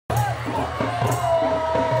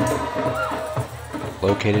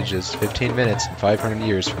Located just 15 minutes and 500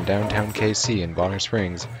 years from downtown KC in Bonner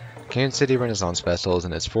Springs, Kansas City Renaissance Festival is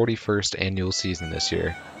in its 41st annual season this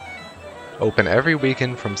year. Open every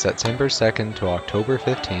weekend from September 2nd to October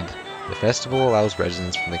 15th, the festival allows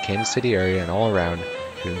residents from the Kansas City area and all around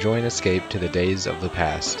to enjoy an escape to the days of the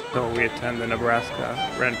past. So we attend the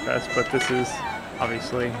Nebraska Ren Fest, but this is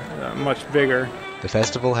obviously much bigger. The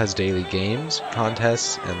festival has daily games,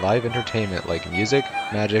 contests, and live entertainment like music,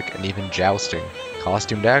 magic, and even jousting.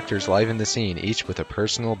 Costumed actors liven the scene, each with a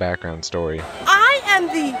personal background story. I am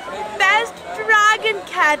the best dragon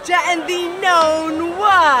catcher in the known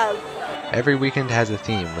world. Every weekend has a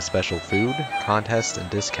theme with special food, contests, and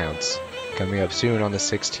discounts. Coming up soon on the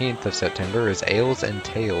 16th of September is Ales and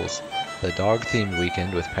Tales, the dog-themed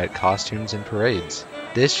weekend with pet costumes and parades.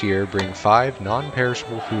 This year, bring 5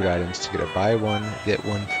 non-perishable food items to get a buy one, get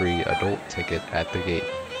one free adult ticket at the gate.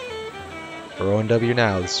 For ONW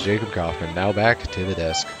Now, this is Jacob Kaufman, now back to the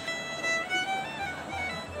desk.